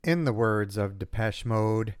In the words of Depeche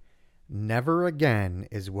Mode, never again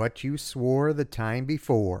is what you swore the time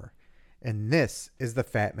before. And this is the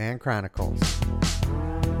Fat Man Chronicles.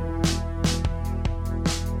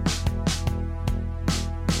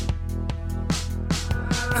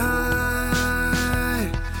 I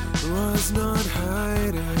was not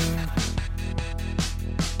hiding.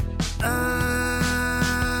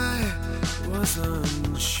 I was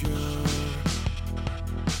unsure.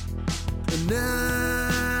 And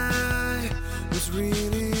I was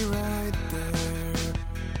really right there.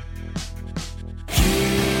 You,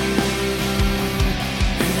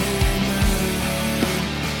 hey man,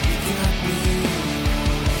 you got me.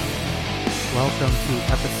 Welcome to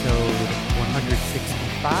episode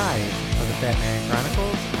 165 of the Fat Man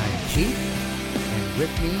Chronicles. I'm Chief, and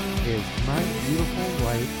with me is my beautiful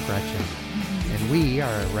wife, Gretchen. And we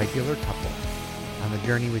are a regular couple on the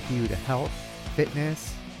journey with you to health,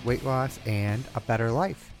 fitness, weight loss, and a better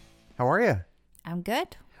life. How are you? I'm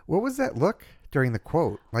good. What was that look during the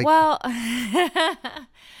quote? Well,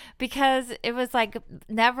 because it was like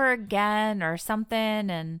never again or something,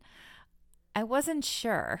 and I wasn't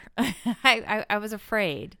sure. I was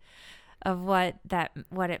afraid of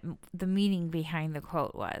the meaning behind the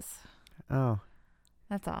quote was. Oh,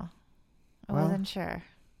 That's all. I Well, wasn't sure.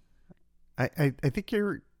 I think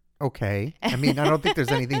you're okay. I mean, I don't think there's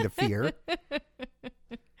anything to fear.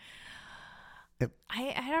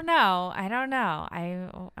 I don't know.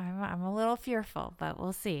 I'm a little fearful, but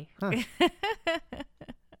we'll see. Huh.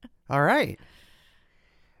 All right.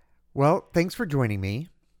 Well, thanks for joining me.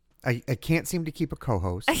 I can't seem to keep a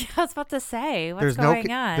co-host. I was about to say, what's There's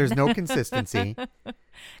going on? There's no consistency.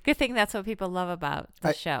 Good thing that's what people love about the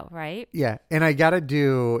I- show, right? Yeah, and I got to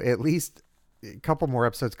do at least a couple more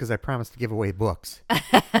episodes because I promised to give away books.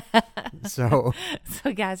 So, So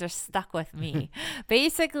you guys are stuck with me.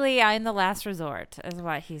 Basically, I'm the last resort, is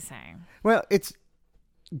what he's saying. well, it's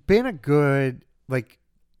been a good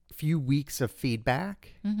few weeks of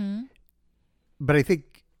feedback, Mm-hmm. but I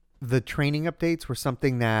think the training updates were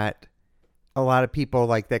something that a lot of people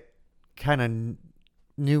that kind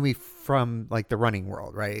of knew me from the running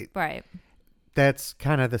world, right? Right. That's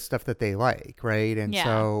kind of the stuff that they like, right? And Yeah.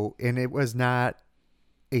 so, and it was not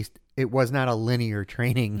a linear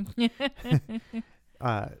training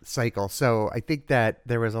cycle. So I think that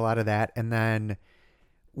there was a lot of that. And then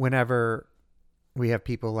whenever we have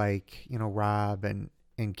people like, Rob and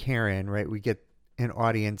Karen, right, we get an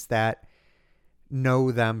audience that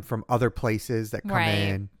know them from other places that come Right.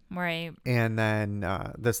 in. Right. And then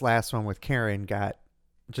this last one with Karen got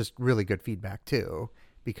just really good feedback too,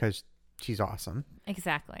 because she's awesome.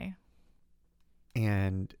 Exactly.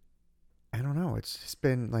 And I don't know, it's just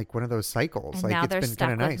been one of those cycles. And now It's they're been stuck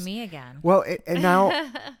kind with of nice. me again. Well, and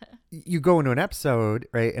now you go into an episode,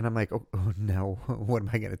 right? And I'm like, oh no, what am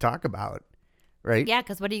I going to talk about? Right? Yeah,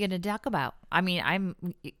 because what are you going to talk about? I mean, I'm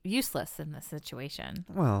useless in this situation.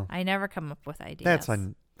 Well, I never come up with ideas. that's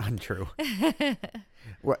untrue.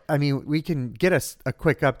 Well, I mean, we can get a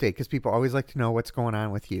quick update because people always like to know what's going on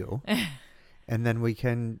with you. And then we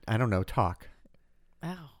can, I don't know, talk.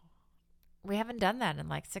 Oh. We haven't done that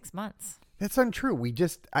in 6 months. That's untrue.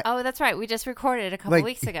 Oh, that's right. We just recorded a couple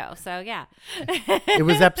weeks ago. So, yeah. It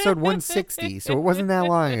was episode 160, so it wasn't that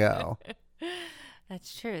long ago.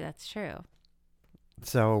 That's true. That's true.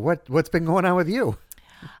 So what's been going on with you?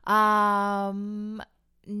 Not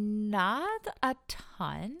a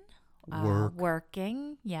ton. Work.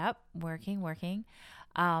 Working. Yep. Working.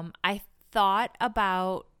 I thought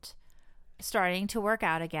about starting to work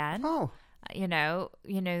out again. Oh.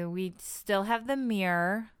 We still have the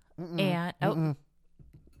mirror and I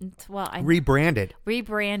Rebranded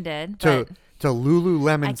rebranded to but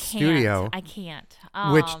Lululemon I can't. Studio, I can't.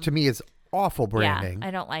 which to me is awful branding. Yeah,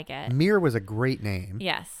 I don't like it. Mir was a great name.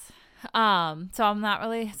 Yes. So I'm not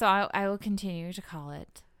really. So I will continue to call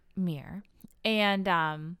it Mir, and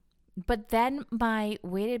but then my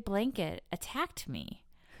weighted blanket attacked me.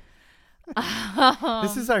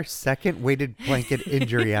 This is our second weighted blanket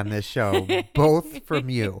injury on this show, both from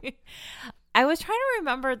you. I was trying to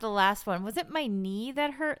remember the last one. Was it my knee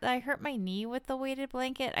that hurt? I hurt my knee with the weighted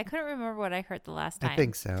blanket. I couldn't remember what I hurt the last time. I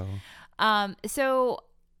think so. So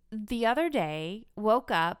the other day,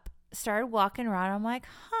 woke up, started walking around. I'm like,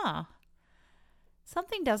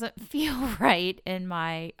 something doesn't feel right in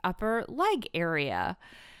my upper leg area.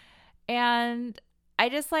 And I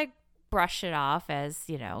just brush it off as,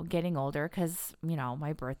 getting older because,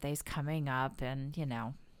 my birthday's coming up and,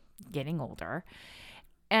 getting older.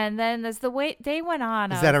 And then as the day went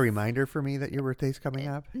on. Is that a reminder for me that your birthday's coming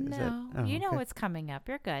up? No, you know it's coming up.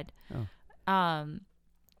 You're good. Oh. And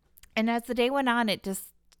as the day went on, it just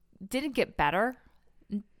didn't get better.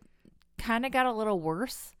 kind of got a little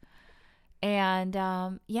worse. And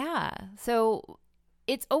so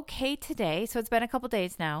it's okay today. So it's been a couple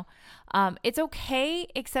days now. It's okay,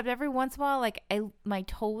 except every once in a while, like my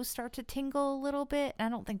toes start to tingle a little bit. I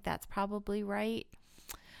don't think that's probably right.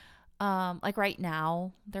 Like right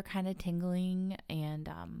now, they're kind of tingling,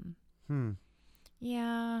 and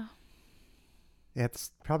yeah.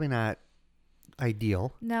 It's probably not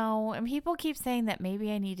ideal. No, and people keep saying that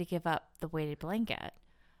maybe I need to give up the weighted blanket,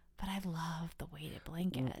 but I love the weighted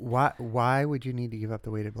blanket. Why would you need to give up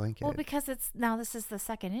the weighted blanket? Well, because this is the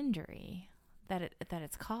second injury that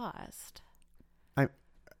it's caused.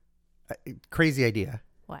 Crazy idea.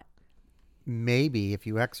 What? Maybe if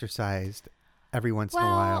you exercised every once in a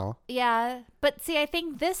while. Yeah, but see, I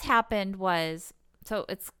think this happened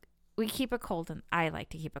we keep it cold, and I like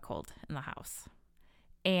to keep it cold in the house.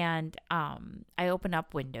 And I open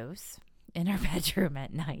up windows in our bedroom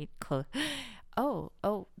at night.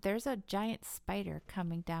 Oh, there's a giant spider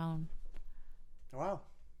coming down. Wow.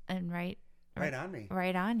 And right on me.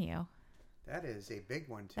 Right on you. That is a big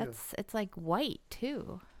one too. It's like white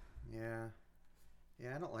too. Yeah.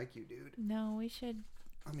 Yeah, I don't like you, dude. No, we should.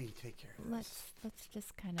 Let me take care of this. Let's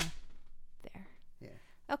just kind of there. Yeah.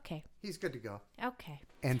 Okay. He's good to go. Okay.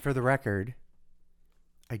 And for the record,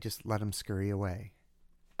 I just let him scurry away.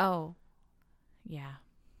 Oh, yeah.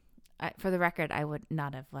 For the record, I would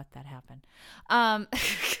not have let that happen.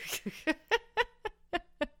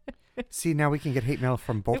 See, now we can get hate mail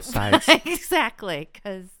from both sides. Exactly,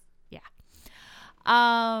 because, yeah.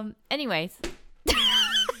 Anyways.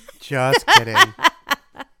 Just kidding.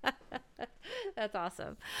 That's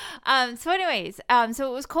awesome. So anyways,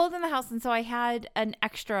 so it was cold in the house, and so I had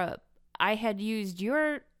used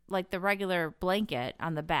the regular blanket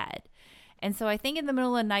on the bed. And so I think in the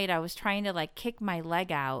middle of the night, I was trying to like kick my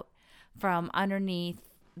leg out from underneath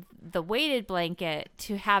the weighted blanket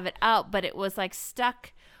to have it out, but it was like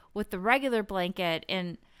stuck with the regular blanket.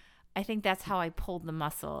 And I think that's how I pulled the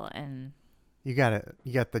muscle. And you got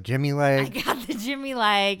the Jimmy leg. I got the Jimmy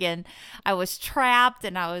leg, and I was trapped,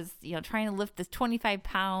 and I was, trying to lift this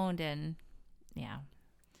 25-pound, and yeah.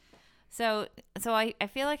 So I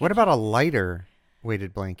feel like. What about a lighter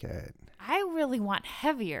weighted blanket? I really want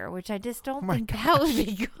heavier, which I just don't think that would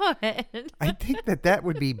be good. I think that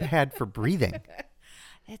would be bad for breathing.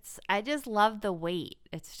 I just love the weight.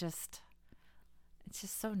 It's just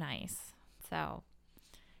so nice. So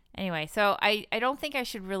anyway, so I don't think I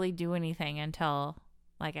should really do anything until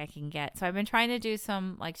like I can get. So I've been trying to do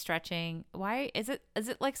some like stretching. Why is it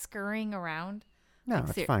like scurrying around? No,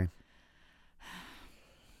 like, it's fine.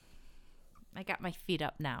 I got my feet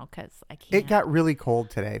up now because I can't. It got really cold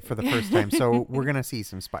today for the first time, so we're going to see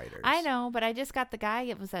some spiders. I know, but I just got the guy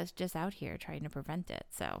that was just out here trying to prevent it,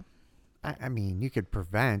 so. I mean, you could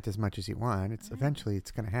prevent as much as you want. Eventually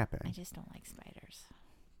it's going to happen. I just don't like spiders.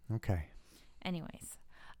 Okay. Anyways.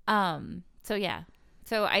 So yeah.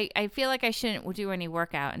 So I feel like I shouldn't do any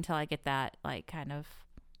workout until I get that like kind of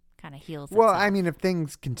heals. Well, itself. I mean, if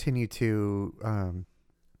things continue to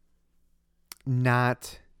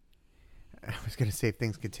not... I was going to say if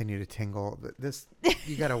things continue to tingle.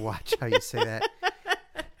 You got to watch how you say that.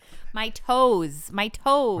 My toes.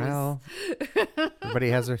 Well, everybody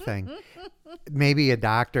has their thing. Maybe a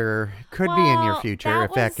doctor could be in your future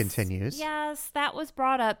if that continues. Yes, that was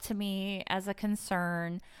brought up to me as a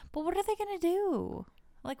concern. But what are they going to do?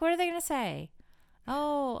 Like, what are they going to say?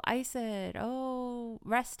 Oh, ice it. Oh,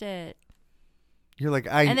 rest it. You're like,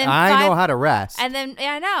 I know how to rest. And then,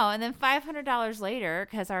 yeah, I know. And then $500 later,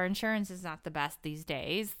 because our insurance is not the best these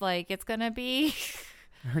days, like it's going to be.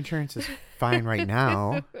 Our insurance is fine right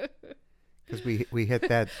now. Because we hit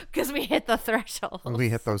that. Because we hit the threshold. We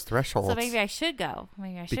hit those thresholds. So maybe I should go.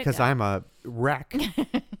 Because I'm a wreck.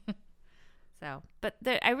 So, but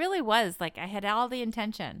I really was like, I had all the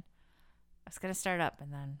intention. I was going to start up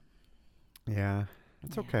and then. Yeah,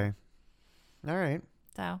 it's okay. All right.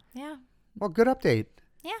 So, yeah. Well, good update.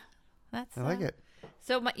 Yeah, I like it.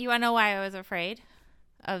 So you want to know why I was afraid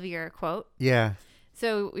of your quote? Yeah.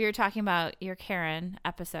 So we were talking about your Karen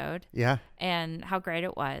episode. Yeah. And how great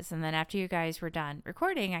it was. And then after you guys were done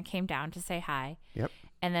recording, I came down to say hi. Yep.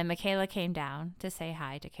 And then Michaela came down to say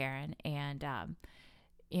hi to Karen. And,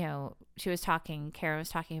 Karen was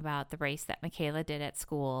talking about the race that Michaela did at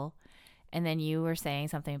school. And then you were saying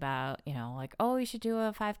something about, like, oh, you should do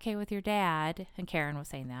a 5K with your dad. And Karen was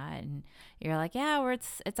saying that. And you're like, yeah,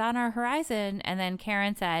 it's on our horizon. And then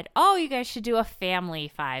Karen said, oh, you guys should do a family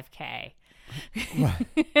 5K.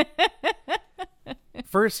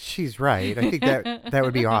 First, she's right. I think that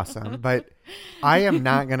would be awesome. But I am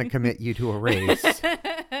not going to commit you to a race.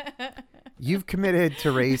 You've committed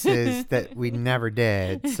to races that we never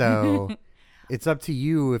did, so it's up to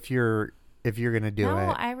you if you're gonna do No,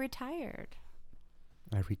 it. I retired.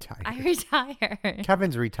 I retired. I retired.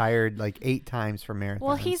 Kevin's retired like 8 times from marathons.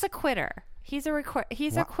 Well, he's a quitter. He's a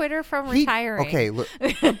What? quitter from He- retiring. okay, look,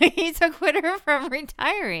 He's a quitter from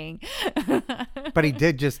retiring. but he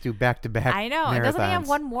did just do back-to-back. I know. Marathons. Doesn't he have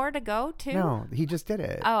one more to go too? No, he just did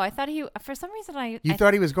it. Oh, I thought for some reason You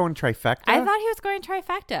thought he was going trifecta? I thought he was going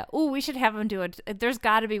trifecta. Oh, we should have him do it. There's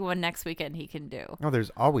got to be one next weekend he can do. Oh, there's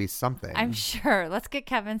always something. I'm sure. Let's get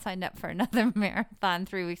Kevin signed up for another marathon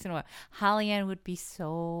 3 weeks in a row. Holly Ann would be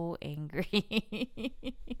so angry.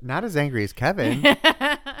 Not as angry as Kevin.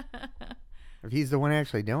 If he's the one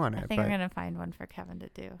actually doing it. I think but we're gonna find one for Kevin to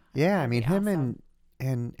do. yeah, I That'd mean be him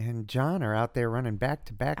awesome. and John are out there running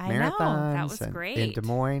back-to-back I know, marathons. that was in great. Des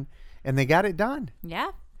Moines, and they got it done.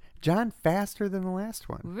 Yeah, John faster than the last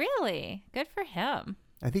one. really good for him.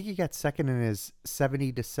 I think he got second in his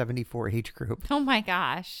 70 to 74 age group. Oh my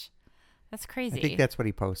gosh, that's crazy. I think that's what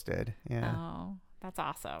he posted. Yeah. Oh, that's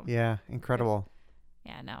awesome. Yeah, incredible.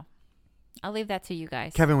 Yeah, no, I'll leave that to you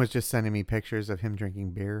guys. Kevin was just sending me pictures of him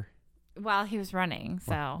drinking beer. While he was running,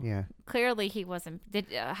 so Yeah. clearly he wasn't.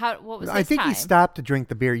 What was his I think time? he stopped to drink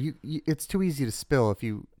the beer. It's too easy to spill if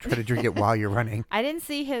you try to drink it while you're running. I didn't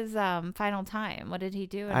see his final time. What did he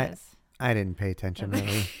do in his? I didn't pay attention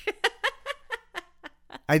really.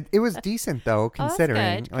 It was decent though, considering oh,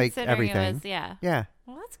 that's good. like Considering everything. It was, yeah. Yeah,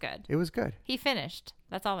 Well, that's good. it was good. He finished.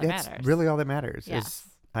 That's all that That's matters. really all that matters. Yes. Is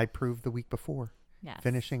I proved the week before. Yes.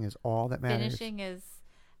 Finishing is all that matters. Finishing is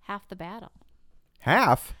half the battle.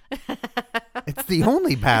 Half. It's the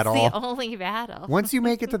only battle. It's the only battle. Once you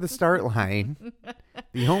make it to the start line,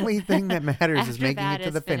 the only thing that matters is After making that it to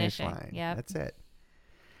is the finish finishing. line. Yep. That's it.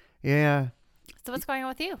 Yeah. So what's going on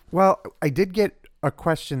with you? Well, I did get a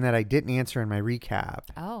question that I didn't answer in my recap.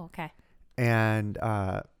 Oh, okay. And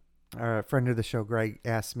a friend of the show, Greg,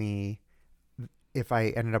 asked me if I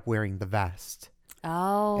ended up wearing the vest.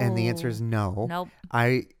 Oh. And the answer is no. Nope.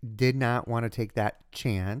 I did not want to take that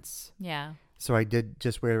chance. Yeah. So I did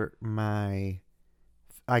just wear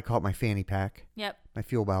I call it my fanny pack, Yep. my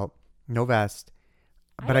fuel belt, no vest.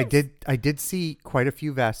 I But I didn't did see quite a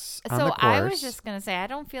few vests on the So course. I was just gonna say I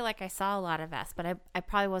don't feel like I saw a lot of vests, but I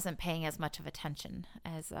probably wasn't paying as much of attention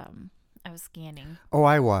as I was scanning. Oh,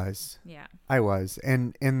 I was. Yeah. I was.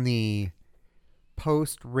 And in the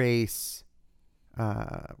post-race,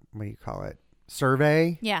 what do you call it,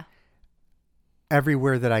 survey, Yeah.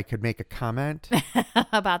 everywhere that I could make a comment,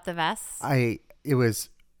 About the vests. it was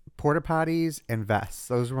porta potties and vests.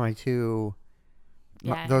 Those were my two.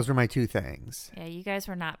 Yeah. Those were my two things. Yeah, you guys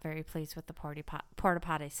were not very pleased with the porta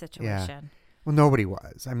potty situation. Well, nobody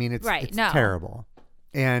was. I mean, it's Right, it's no. terrible,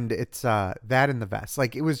 and it's that and the vest.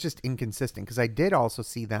 Like it was just inconsistent because I did also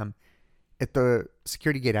see them at the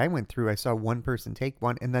security gate I went through. I saw one person take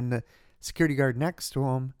one, and then the security guard next to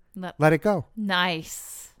him let it go.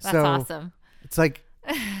 Nice. That's So, awesome. It's like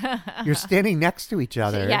you're standing next to each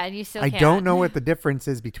other. Yeah, and you still I can't. don't know what the difference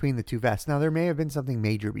is between the two vests. Now there may have been something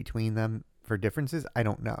major between them for differences. I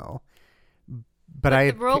don't know. But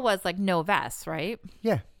the rule was like no vests, right?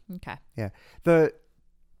 yeah. Okay. Yeah.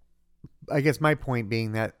 I guess my point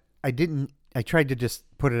being that I tried to just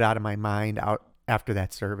put it out of my mind out after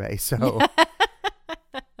that survey. So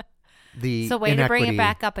So way to bring it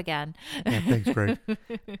back up again. Yeah, thanks, Greg.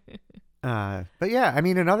 But yeah, I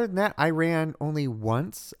mean, and other than that, I ran only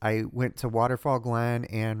once. I went to Waterfall Glen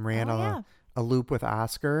and ran yeah. a loop with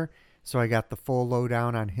Oscar. So I got the full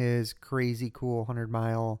lowdown on his crazy cool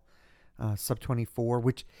 100-mile sub 24,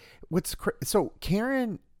 so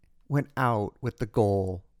Karen went out with the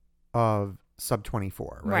goal of sub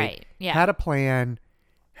 24, right? Right. Yeah. Had a plan,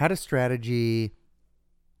 had a strategy,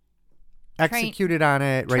 executed on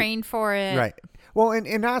it, right? Trained for it. Right. Well,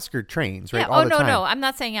 and Oscar trains, right? Yeah. All Oh the no, time. no. I'm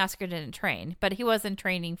not saying Oscar didn't train, but he wasn't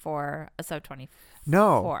training for a sub 24.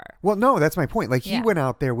 No. Well, no, that's my point. Like he Yeah. went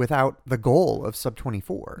out there without the goal of sub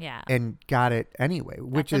 24 Yeah. and got it anyway,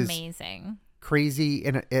 which That's is amazing. crazy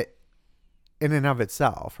in and of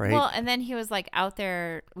itself, right? Well, and then he was like out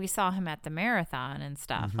there. We saw him at the marathon and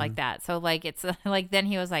stuff Mm-hmm. like that. So like it's like then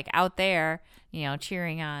he was like out there,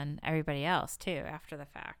 cheering on everybody else too after the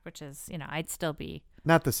fact, which is I'd still be.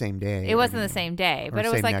 Not the same day. It wasn't I the mean, same day, or but it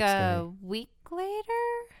was same like next a day. week later.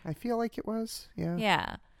 I feel like it was. Yeah.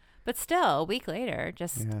 Yeah. But still, a week later,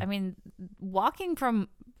 just, Yeah. I mean, walking from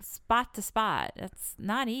spot to spot, it's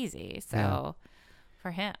not easy. So Yeah. for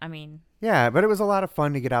him, I mean, Yeah, but it was a lot of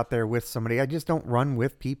fun to get out there with somebody. I just don't run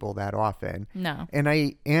with people that often. no. And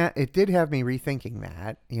it did have me rethinking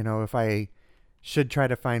that, if I should try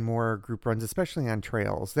to find more group runs, especially on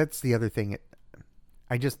trails. That's the other thing.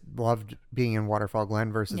 I just loved being in Waterfall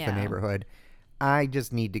Glen versus the Yeah. neighborhood. I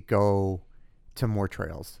just need to go to more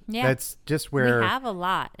trails. Yeah. That's just where We have a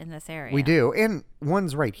lot in this area. we do. And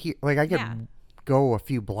one's right here. Like I could Yeah. go a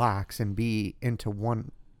few blocks and be into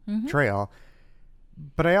one Mm-hmm. trail,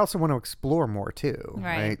 but I also want to explore more too.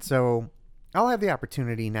 Right. So I'll have the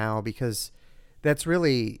opportunity now because that's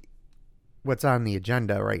really what's on the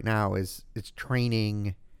agenda right now is it's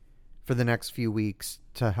training for the next few weeks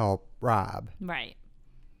to help Rob. Right.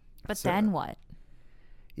 But So- then what?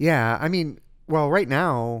 Yeah. I mean, well, right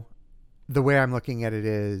now, the way I'm looking at it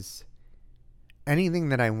is anything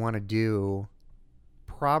that I want to do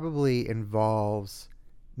probably involves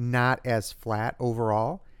not as flat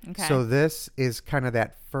overall. Okay. So this is kind of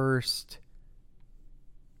that first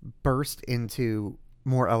burst into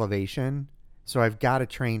more elevation. So I've got to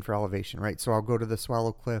train for elevation, right? So I'll go to the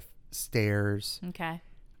Swallow Cliff stairs. Okay.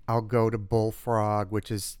 I'll go to Bullfrog, which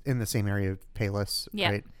is in the same area of Palos,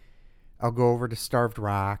 Yep. right? I'll go over to Starved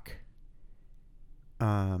Rock.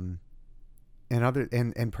 And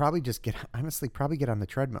probably just probably get on the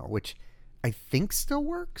treadmill, which I think still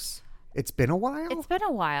works. It's been a while. It's been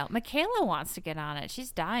a while. Michaela wants to get on it.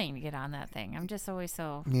 She's dying to get on that thing. I'm just always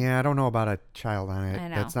so. Yeah, I don't know about a child on it. I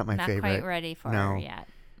know. That's not my favorite. Not quite ready for No. her yet.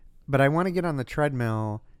 But I want to get on the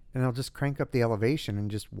treadmill and I'll just crank up the elevation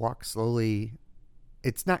and just walk slowly.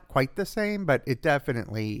 It's not quite the same, but it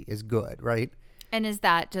definitely is good, right? And is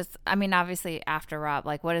that just? I mean, obviously after Rob,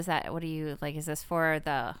 like, what is that? What do you like? Is this for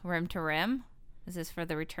the rim to rim? Is this for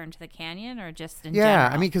the return to the canyon or just in Yeah, general?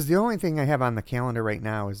 I mean, because the only thing I have on the calendar right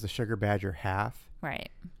now is the Sugar Badger half. Right.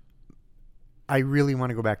 I really want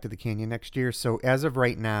to go back to the canyon next year. So as of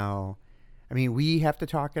right now, I mean, we have to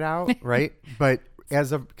talk it out, right? But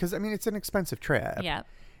because I mean, it's an expensive trip. Yeah.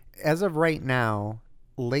 As of right now,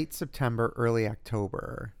 late September, early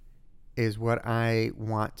October is what I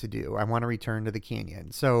want to do. I want to return to the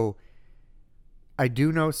canyon. So I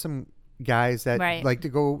do know some guys that Right. like to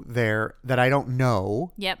go there that I don't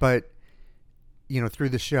know. Yep. But, through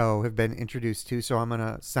the show have been introduced to. So I'm going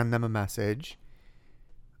to send them a message.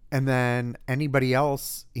 And then anybody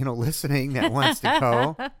else, listening that wants to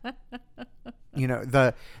go,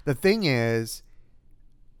 the thing is,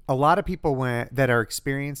 a lot of people that are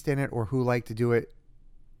experienced in it or who like to do it,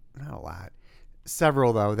 not a lot,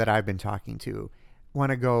 several though that I've been talking to want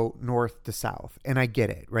to go north to south. And I get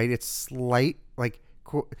it, right? It's slight, like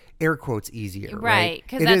air quotes easier, right? Right.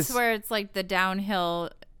 Because It that's is- where it's like the downhill.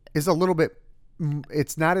 is a little bit,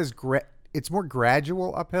 it's not as, it's more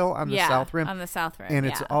gradual uphill on the south rim. On the south rim. And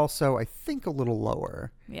yeah. it's also, I think, a little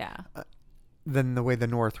lower Yeah. than the way the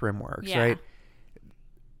north rim works, Yeah. right?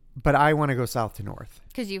 But I want to go south to north.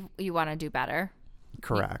 Because you want to do better.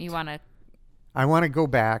 Correct. You want to I want to go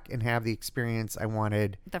back and have the experience I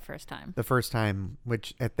wanted the first time. the first time,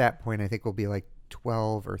 which at that point I think will be like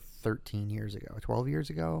 12 or 13 years ago. 12 years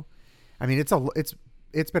ago. I mean,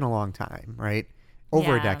 it's been a long time, right?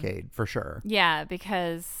 Over a Yeah. decade for sure. Yeah,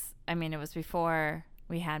 because I mean it was before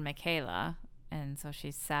we had Michaela, and so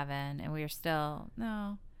she's 7, and we were still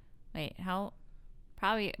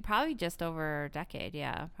probably just over a decade.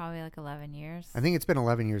 Yeah, probably like 11 years. I think it's been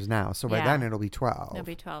 11 years now. So by Yeah. then it'll be 12. It'll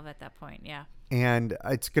be 12 at that point. Yeah. And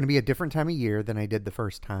it's going to be a different time of year than I did the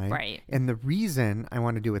first time. Right. And the reason I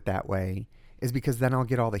want to do it that way is because then I'll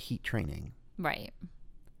get all the heat training. Right.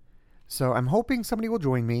 So I'm hoping somebody will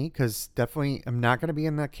join me because definitely I'm not going to be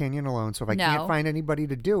in that canyon alone. So if I No. can't find anybody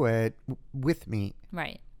to do it with me,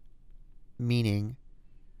 Right. meaning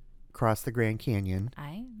cross the Grand Canyon,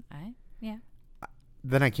 Yeah.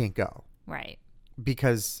 then I can't go Right.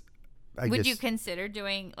 because Would you consider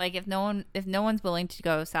doing like if no one's willing to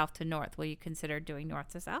go south to north, will you consider doing north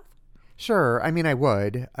to south? Sure. I mean, I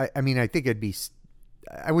would. I mean, I think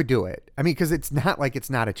I would do it. I mean, because it's not like it's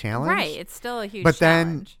not a challenge. Right. It's still a huge But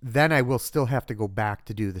challenge. then I will still have to go back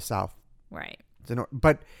to do the south. Right.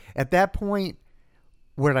 But at that point,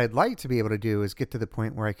 what I'd like to be able to do is get to the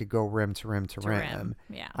point where I could go rim to rim to rim.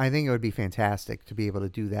 Yeah. I think it would be fantastic to be able to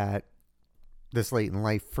do that this late in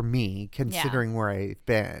life for me, considering where I've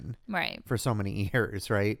been Right. for so many years,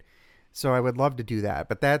 right? So I would love to do that.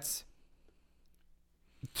 But that's,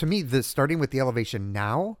 to me, starting with the elevation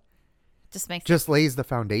now Just makes just lays the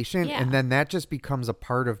foundation. Yeah. And then that just becomes a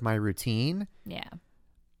part of my routine, yeah.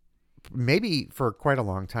 maybe for quite a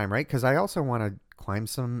long time, right? Because I also want to climb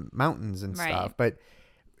some mountains and Right. stuff. But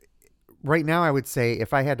right now, I would say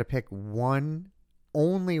if I had to pick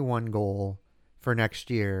only one goal for next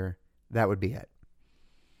year, that would be it.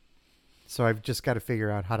 So I've just got to figure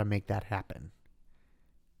out how to make that happen.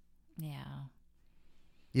 Yeah.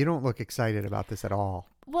 You don't look excited about this at all.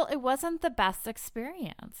 Well, it wasn't the best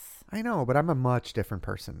experience. I know, but I'm a much different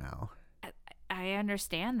person now. I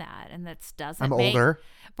understand that, and that doesn't I'm make older.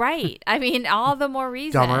 right. I mean, all the more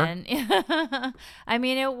reason. Dumber. I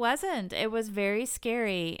mean, it wasn't. It was very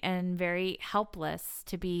scary and very helpless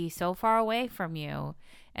to be so far away from you,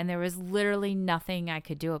 and there was literally nothing I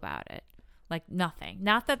could do about it. Like nothing.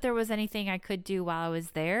 Not that there was anything I could do while I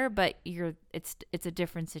was there, but it's a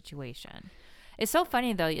different situation. It's so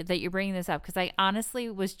funny though that you're bringing this up because I honestly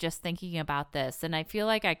was just thinking about this, and I feel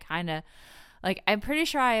like I kind of like I'm pretty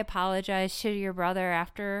sure I apologized to your brother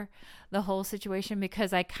after the whole situation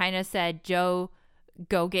because I kind of said, Joe,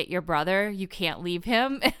 go get your brother. You can't leave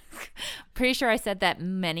him. Pretty sure I said that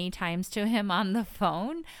many times to him on the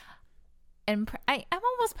phone. And I'm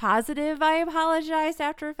almost positive I apologized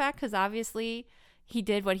after the fact because obviously he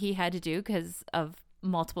did what he had to do because of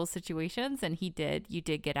multiple situations, and you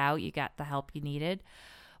did get out. You got the help you needed.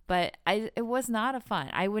 But it was not a fun.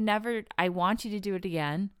 I want you to do it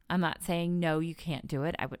again. I'm not saying no, you can't do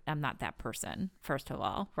it. I'm not that person, first of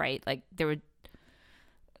all, right? Like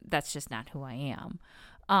that's just not who I am.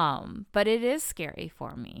 But it is scary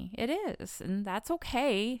for me. It is, and that's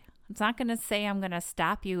okay. It's not going to say I'm going to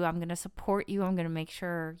stop you. I'm going to support you. I'm going to make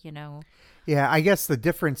sure, Yeah, I guess the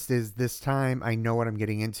difference is this time I know what I'm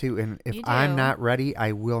getting into, and if I'm not ready,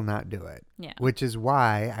 I will not do it. Yeah. Which is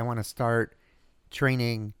why I want to start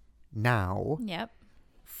training now. Yep.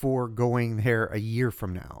 For going there a year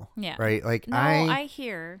from now. Yeah. Right? Like no, I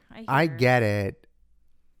hear. I get it.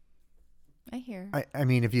 I hear. I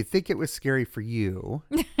mean, if you think it was scary for you,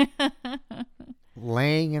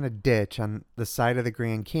 laying in a ditch on the side of the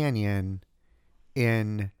Grand Canyon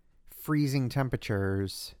in freezing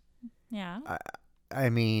temperatures. Yeah. I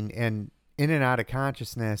mean, and in and out of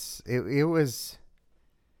consciousness, it was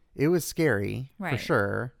scary for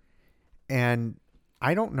sure. And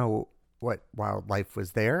I don't know what wildlife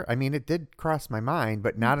was there. I mean, it did cross my mind,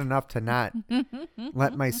 but not enough to not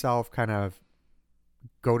let myself kind of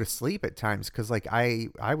go to sleep at times because like I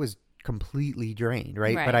was completely drained,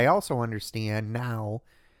 right? But I also understand now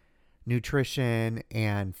nutrition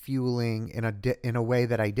and fueling in a way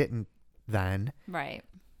that I didn't then. Right.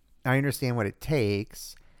 I understand what it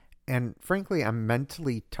takes, and frankly, I'm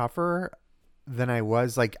mentally tougher than I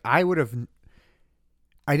was. Like I didn't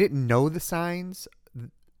know the signs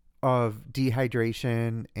of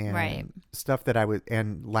dehydration and stuff that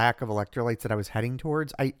and lack of electrolytes that I was heading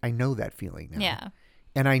towards. I know that feeling now. Yeah.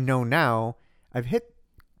 And I know now I've hit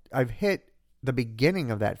the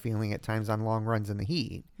beginning of that feeling at times on long runs in the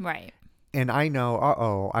heat. Right. And I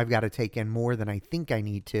know, I've got to take in more than I think I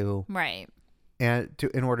need to. Right. And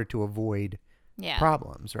in order to avoid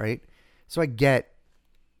problems, right? So I get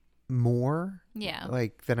more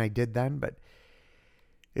than I did then, but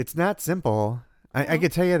it's not simple. I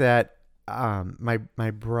could tell you that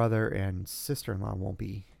my brother and sister-in-law won't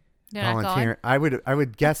be They're volunteering. not going? I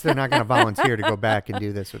would guess they're not going to volunteer to go back and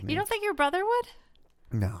do this with me. You don't think your brother would?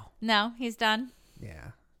 No. No, he's done. Yeah.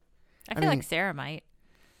 I feel like Sarah might.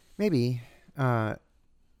 Maybe. Yeah.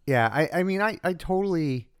 I mean, I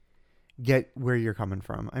totally get where you're coming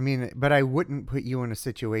from. I mean, but I wouldn't put you in a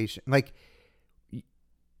situation like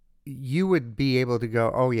you would be able to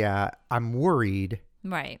go, oh yeah, I'm worried.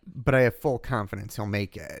 Right. But I have full confidence he'll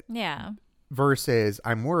make it. Yeah. Versus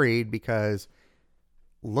I'm worried because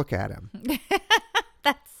look at him.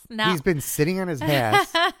 That's not. He's been sitting on his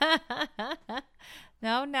ass.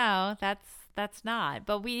 No, that's not.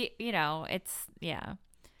 But it's Yeah,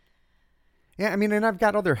 I mean, and I've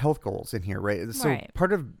got other health goals in here, right? So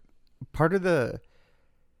part of the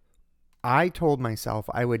I told myself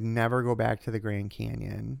I would never go back to the Grand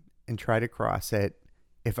Canyon and try to cross it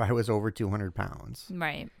if I was over 200 pounds.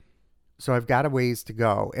 Right. So I've got a ways to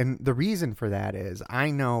go. And the reason for that is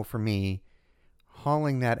I know for me,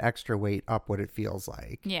 hauling that extra weight up what it feels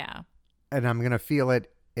like. Yeah. And I'm going to feel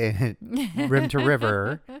it in rim to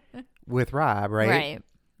river with Rob, right? Right.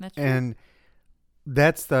 That's true. And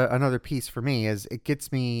that's another piece for me is it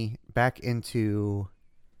gets me back into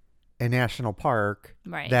a national park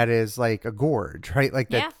that is like a gorge, right?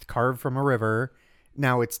 Like that's carved from a river.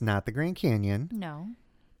 Now it's not the Grand Canyon. No.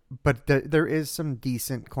 But there is some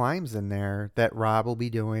decent climbs in there that Rob will be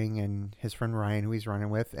doing and his friend Ryan, who he's running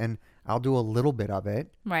with. And I'll do a little bit of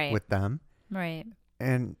it with them. Right.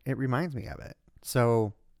 And it reminds me of it.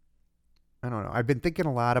 So, I don't know. I've been thinking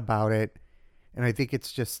a lot about it. And I think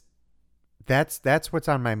it's just, that's what's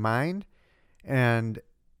on my mind. And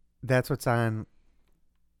that's what's on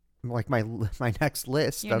like my next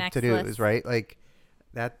list of to-dos, right? Like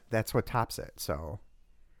that's what tops it. So.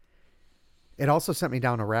 It also sent me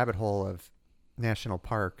down a rabbit hole of national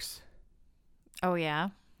parks. Oh, yeah?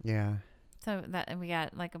 Yeah. So that we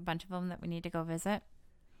got like a bunch of them that we need to go visit?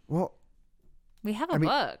 Well. We have a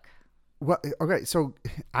book. Well, okay. So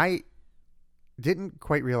I didn't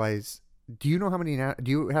quite realize. Do you know how many? Do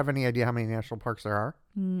you have any idea how many national parks there are?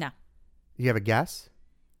 No. You have a guess?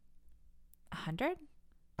 100?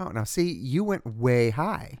 Oh, now see, you went way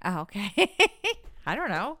high. Oh, okay. I don't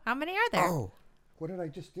know. How many are there? Oh, what did I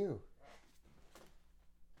just do?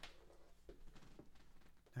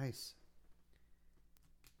 Nice.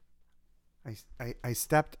 I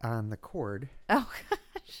stepped on the cord, Oh,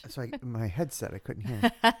 gosh. so my headset I couldn't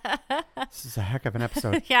hear. This is a heck of an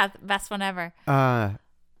episode. Yeah, the best one ever. How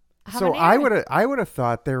so many are I would have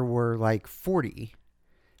thought there were like 40.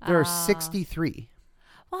 There are 63.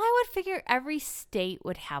 Well, I would figure every state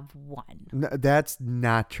would have one. No, that's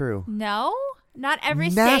not true. No? Not every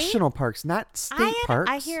state? National parks, not state parks.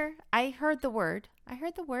 I heard the word.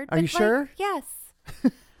 Are you sure? Yes.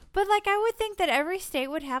 But like I would think that every state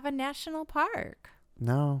would have a national park.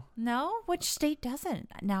 No. No? Which state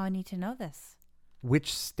doesn't? Now I need to know this.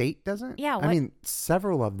 Which state doesn't? Yeah, I mean,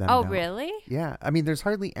 several of them Oh, don't. really? Yeah. I mean, there's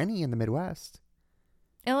hardly any in the Midwest.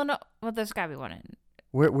 Illinois. Well, there's got to be one in.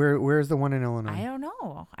 Where's the one in Illinois? I don't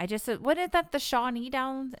know. I just what is that? The Shawnee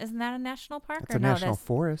Downs? Isn't that a national park? It's a national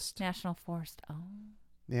forest. National forest. Oh.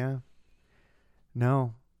 Yeah.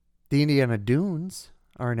 No. The Indiana Dunes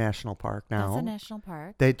are a national park now. That's a national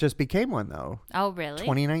park. They just became one though. Oh, really?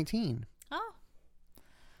 2019. Oh.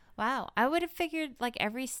 Wow. I would have figured like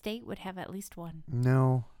every state would have at least one.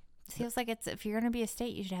 No. Feels like it's if you're going to be a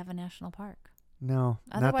state, you should have a national park. No.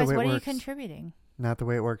 Otherwise, not the way what it are you works. contributing? Not the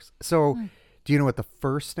way it works. So, do you know what the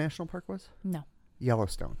first national park was? No.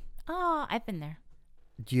 Yellowstone. Oh, I've been there.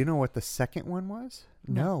 Do you know what the second one was?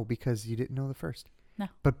 No. Because you didn't know the first. No.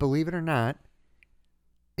 But believe it or not,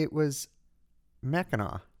 it was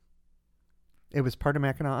Mackinac. It was part of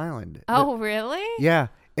Mackinac Island. Oh, really? Yeah,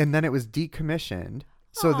 and then it was decommissioned.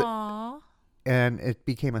 So Aw. and it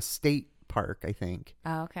became a state park, I think,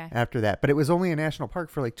 Oh, okay. after that. But it was only a national park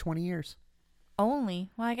for like 20 years.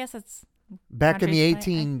 Only. Well, I guess it's Back in the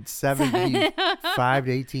Countries 1875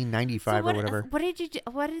 to 1895 or whatever. What did you?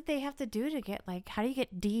 What did they have to do to get like? How do you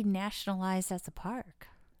get denationalized as a park?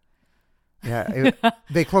 Yeah,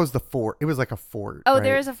 they closed the fort. It was like a fort. Oh, right?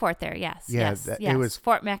 there is a fort there. Yes. Yeah, Yes. it Yes. was-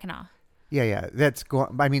 Fort Mackinac. Yeah. That's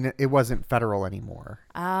I mean, it wasn't federal anymore.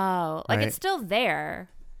 Oh, like Right. it's still there,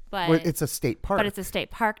 but Well, it's a state park. but it's a state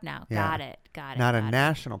park now. Yeah. Got it. Got it. not a got it,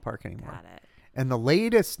 national park anymore. Got it. And the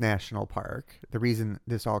latest national park, the reason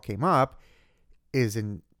this all came up is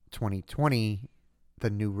in 2020, the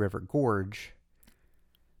New River Gorge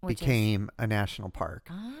Which became a national park.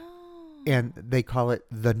 Oh. And they call it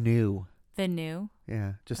the New. The new.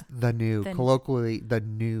 Yeah, just the New. The- Colloquially, the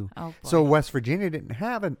New. Oh boy. So West Virginia didn't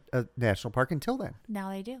have a national park until then. now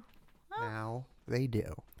they do. Now they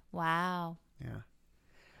do. Wow. Yeah.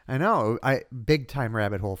 I know. Big time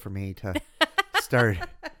rabbit hole for me to start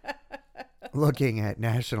looking at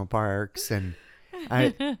national parks and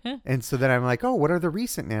so then I'm like, oh, what are the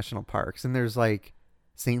recent national parks? And there's like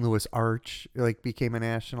St. Louis Arch like became a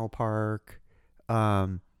national park.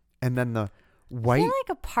 And then the I White feel like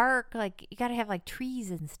a park, like you got to have like trees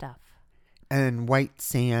and stuff. and White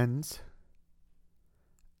Sands,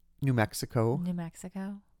 New Mexico, New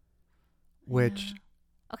Mexico. which Yeah.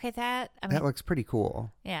 Okay, that I mean, that looks pretty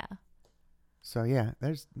cool. yeah. So yeah,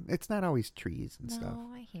 it's not always trees and No, stuff.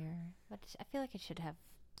 I hear, but I feel like it should have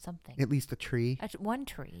something. At least a tree. One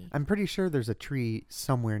tree. I'm pretty sure there's a tree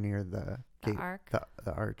somewhere near the The gate, arc.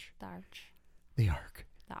 the arch, The arch. the arc.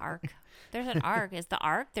 The arc. There's an arc. Is the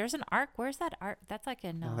arc? There's an arc. Where's that arc? That's like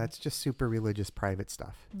in. No, that's just super religious private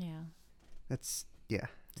stuff. yeah. That's yeah.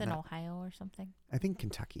 It's in not- Ohio or something. I think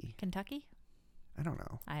Kentucky. Kentucky? I don't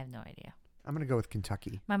know. I have no idea. I'm gonna go with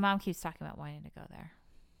Kentucky. My mom keeps talking about wanting to go there.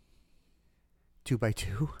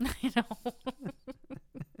 2x2. I know.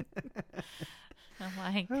 I'm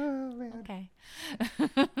like, Oh man. okay.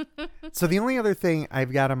 So the only other thing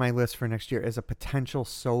I've got on my list for next year is a potential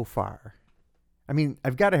so far. I mean,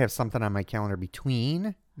 I've got to have something on my calendar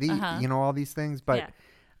between all these things, but Yeah.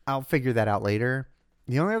 I'll figure that out later.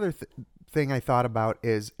 The only other thing I thought about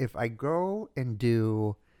is if I go and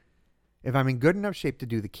if I'm in good enough shape to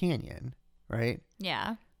do the canyon, right?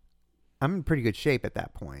 Yeah. I'm in pretty good shape at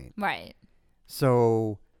that point. Right.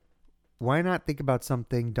 So why not think about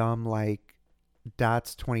something dumb like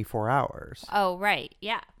Dot's 24 hours, Oh, right.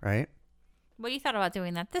 Yeah. right? Well, you thought about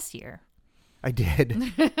doing that this year. I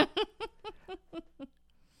did.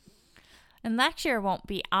 And next year won't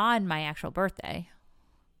be on my actual birthday.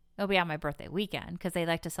 It'll be on my birthday weekend because they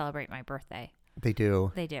like to celebrate my birthday. They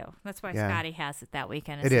do. They do. That's why Yeah. Scotty has it that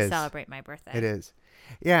weekend. It To is. celebrate my birthday. It is.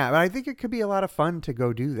 Yeah, but I think it could be a lot of fun to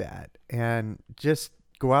go do that and just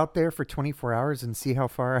go out there for 24 hours and see how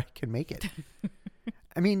far I can make it.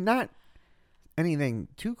 I mean, not anything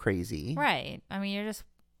too crazy. Right. I mean, you're just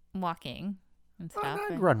walking and stuff.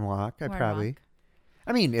 I'd and run walk. I'd run probably. walk.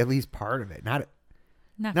 I mean, at least part of it. Not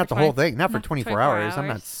for the whole 20 thing. Not for not for 24 hours. I'm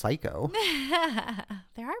not psycho.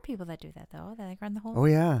 There are people that do that though. They like run the whole. Oh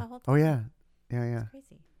yeah. The whole Oh time. yeah. Yeah, yeah. It's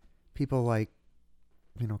crazy. People like,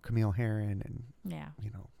 Camille Herron and, Yeah.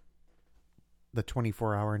 the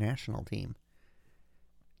 24-hour national team.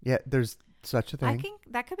 Yeah, there's such a thing. I think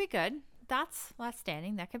that could be good. That's last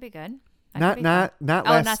standing. That could be good. That Not could be not fun. not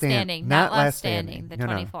Oh, last not stand- standing. Not last standing. The No,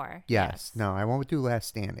 no. 24. Yes. No, I won't do last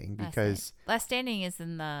standing Last because Stand- last standing is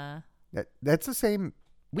in the. that's the same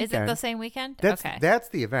weekend. Is it the same weekend? That's okay. that's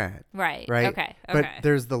the event. Right. Right. Okay. But Okay.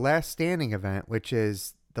 there's the last standing event, which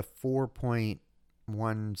is the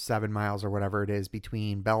 4.17 miles or whatever it is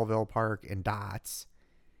between Belleville Park and Dots,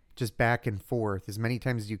 just back and forth as many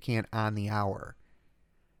times as you can on the hour.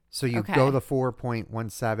 So you Okay. go the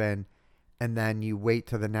 4.17 and then you wait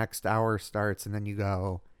till the next hour starts and then you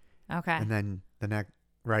go Okay. and then the next,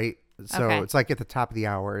 right? So Okay. it's like at the top of the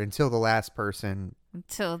hour until the last person,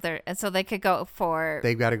 So they could go for.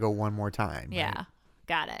 they've got to go one more time. Yeah. right?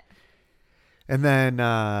 Got it. And then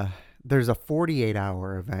there's a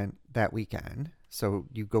 48-hour event that weekend. So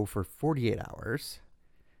you go for 48 hours.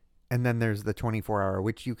 And then there's the 24-hour,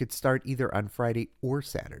 which you could start either on Friday or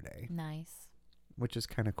Saturday, Nice. which is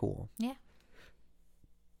kind of cool. Yeah.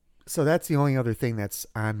 So that's the only other thing that's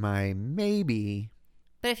on my maybe.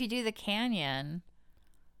 But if you do the canyon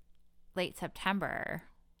late September,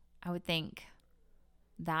 I would think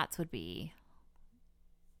that would be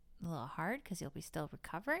a little hard because you'll be still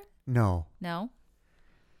recovering. No.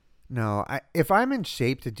 If I'm in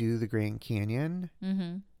shape to do the Grand Canyon,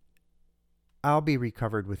 Mm-hmm. I'll be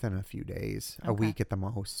recovered within a few days, a Okay. week at the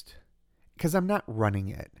most, because I'm not running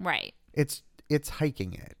it. Right. It's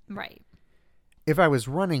hiking it. Right. If I was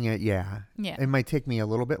running it, yeah, Yeah. it might take me a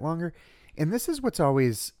little bit longer. And this is what's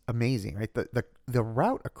always amazing, right? The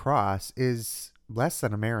route across is less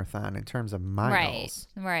than a marathon in terms of miles.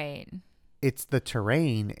 Right. It's the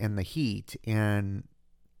terrain and the heat and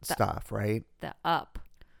stuff, right? The up.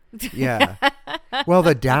 Yeah. Well,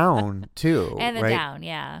 the down too, And the right? down.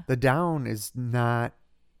 Yeah. The down is not.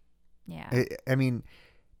 Yeah. I mean,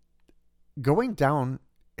 going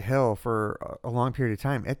downhill for a long period of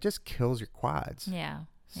time, it just kills your quads. Yeah.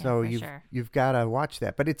 So for sure. you've got to watch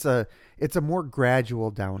that, but it's a more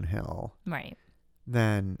gradual downhill Right.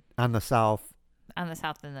 than on the south, On the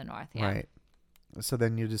south and the north. Yeah. right? So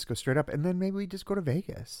then you just go straight up, and then maybe we just go to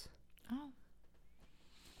Vegas.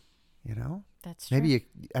 Oh, that's true.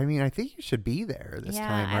 Maybe I think you should be there this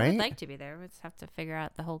time, right? I would like to be there. We just have to figure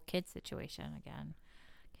out the whole kid situation again.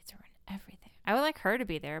 Kids are in everything. I would like her to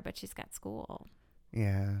be there, but she's got school.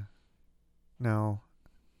 Yeah. No.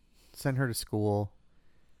 Send her to school.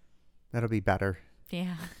 That'll be better.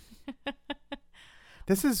 Yeah.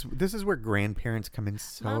 This is where grandparents come in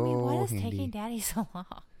so Mommy, what is handy. taking Daddy so long?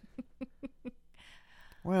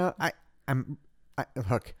 Well,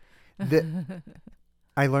 look.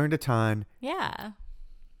 I learned a ton. Yeah.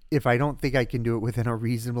 If I don't think I can do it within a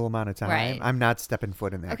reasonable amount of time, Right. I'm not stepping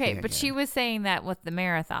foot in that. Okay, but canyon. she was saying that with the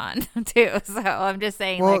marathon too. So I'm just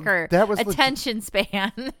saying, Well, like her that was attention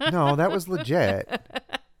span. No, that was legit.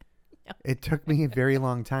 It took me a very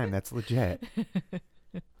long time. That's legit.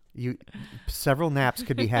 Several naps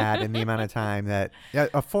could be had in the amount of time that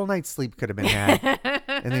a full night's sleep could have been had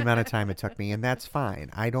in the amount of time it took me, and that's fine.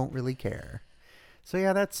 I don't really care. So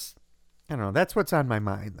yeah, I don't know. That's what's on my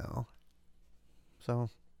mind though. So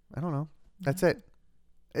I don't know. That's it.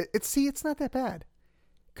 It's not that bad.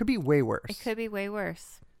 Could be way worse. It could be way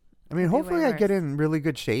worse. I mean, could be hopefully way I get worse. in really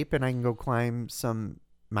good shape and I can go climb some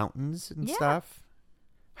mountains and Yeah. stuff.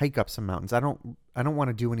 Hike up some mountains. I don't want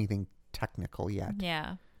to do anything technical yet.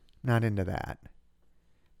 Yeah. Not into that.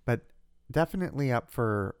 But definitely up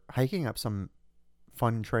for hiking up some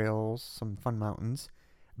fun trails, some fun mountains,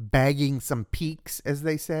 bagging some peaks, as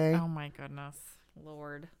they say. Oh my goodness,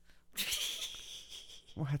 Lord.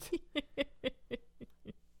 What?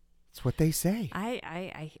 It's what they say.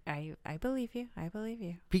 I believe you. I believe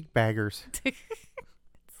you. Peak baggers.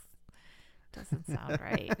 Doesn't sound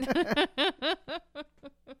right.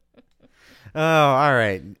 Oh, all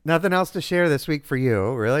right. Nothing else to share this week for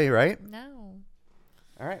you, really, right? No.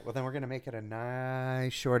 All right. Well, then we're going to make it a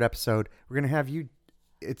nice short episode. We're going to have you.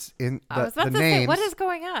 It's in I was about the to names. say, what is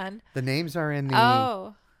going on? The names are in the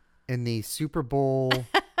Oh. in the Super Bowl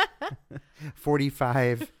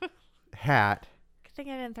 45 hat. Good thing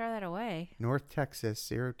I didn't throw that away. North Texas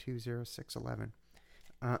 020611.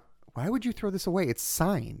 Why would you throw this away? It's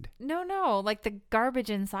signed. No, like the garbage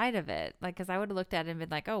inside of it. Like, because I would have looked at it and been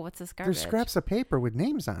like, oh, what's this garbage? There's scraps of paper with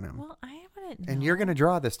names on them. Well, I wouldn't know. And you're going to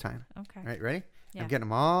draw this time. Okay. All right, ready? Yeah. I'm getting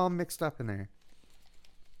them all mixed up in there.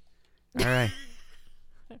 All right.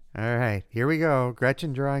 All right, here we go.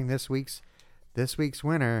 Gretchen drawing this week's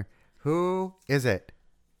winner. Who is it?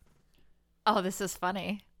 Oh, this is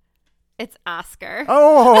funny. It's Oscar.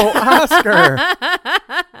 Oh, Oscar.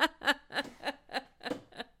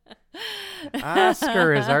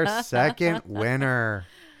 Oscar is our second winner.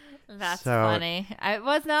 That's So- funny. It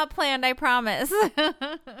was not planned, I promise.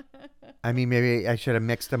 I mean, maybe I should have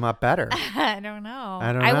mixed them up better. I don't know.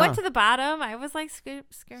 I don't I went know. to the bottom. I was like scared.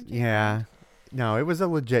 Yeah. No, it was a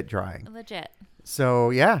legit drawing. Legit. So,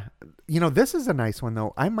 yeah. This is a nice one,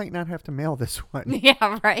 though. I might not have to mail this one.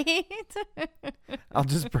 Yeah, right? I'll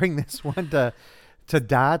just bring this one to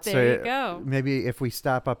Dots. There you go. Maybe if we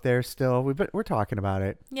stop up there still. We're talking about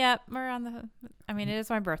it. Yep, we're on the... I mean, it is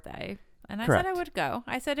my birthday. And I Correct. said I would go.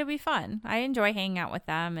 I said it'd be fun. I enjoy hanging out with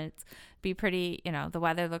them. It's be pretty, the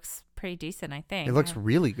weather looks pretty decent, I think. It looks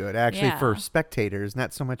really good, actually, for Yeah. spectators,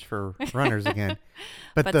 not so much for runners again.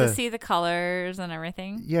 But to see the colors and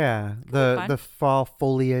everything. Yeah, fun. the fall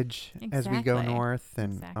foliage as we go Exactly. north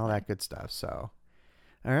and all that good stuff. So,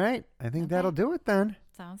 all right, I think Okay. that'll do it then.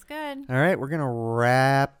 Sounds good. All right, we're going to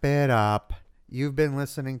wrap it up. You've been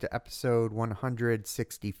listening to episode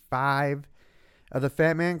 165 of the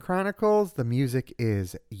Fat Man Chronicles. The music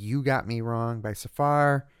is You Got Me Wrong by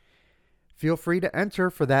Safar. Feel free to enter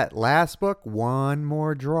for that last book, One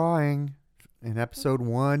More Drawing, in episode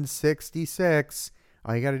 166.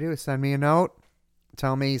 All you got to do is send me a note.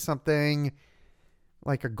 Tell me something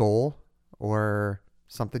like a goal or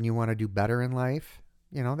something you want to do better in life.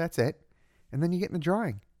 That's it. And then you get in the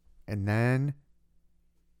drawing. And then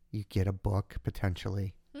you get a book,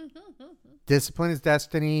 potentially. Discipline is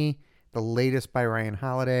Destiny, the latest by Ryan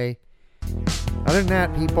Holiday. Other than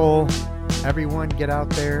that, people, everyone get out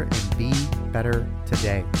there and be better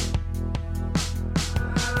today.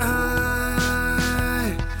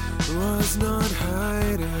 I was not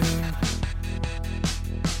hiding.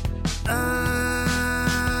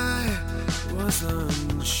 I was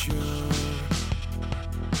unsure.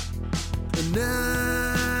 And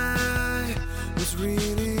I was real